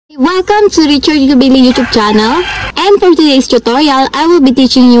Welcome to Richard YouTube channel, and for today's tutorial, I will be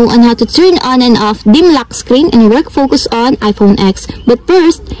teaching you on how to turn on and off dim lock screen and work focus on iPhone X. But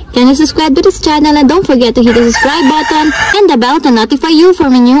first, can you subscribe to this channel and don't forget to hit the subscribe button and the bell to notify you for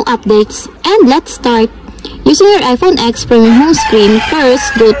my new updates. And let's start. Using your iPhone X from your home screen,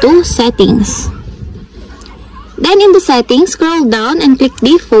 first go to Settings. Then in the Settings, scroll down and click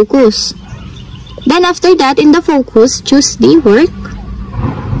the Focus. Then after that, in the Focus, choose the Work.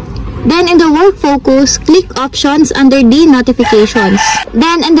 Then in the Work Focus, click Options under the Notifications.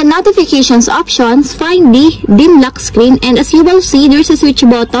 Then in the Notifications options, find the Dim Lock Screen, and as you will see, there's a switch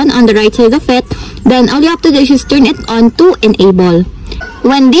button on the right side of it. Then all you have to do is turn it on to Enable.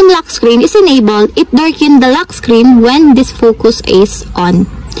 When Dim Lock Screen is enabled, it darkens the lock screen when this focus is on.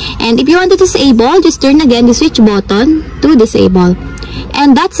 And if you want to disable, just turn again the switch button to disable.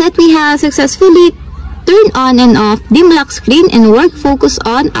 And that's it, we have successfully turn on and off dim lock screen and work focus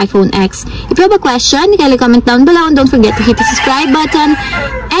on iPhone X. If you have a question, kindly comment down below and don't forget to hit the subscribe button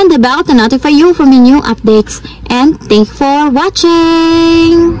and the bell to notify you for my new updates. And thank you for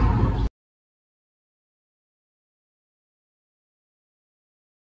watching!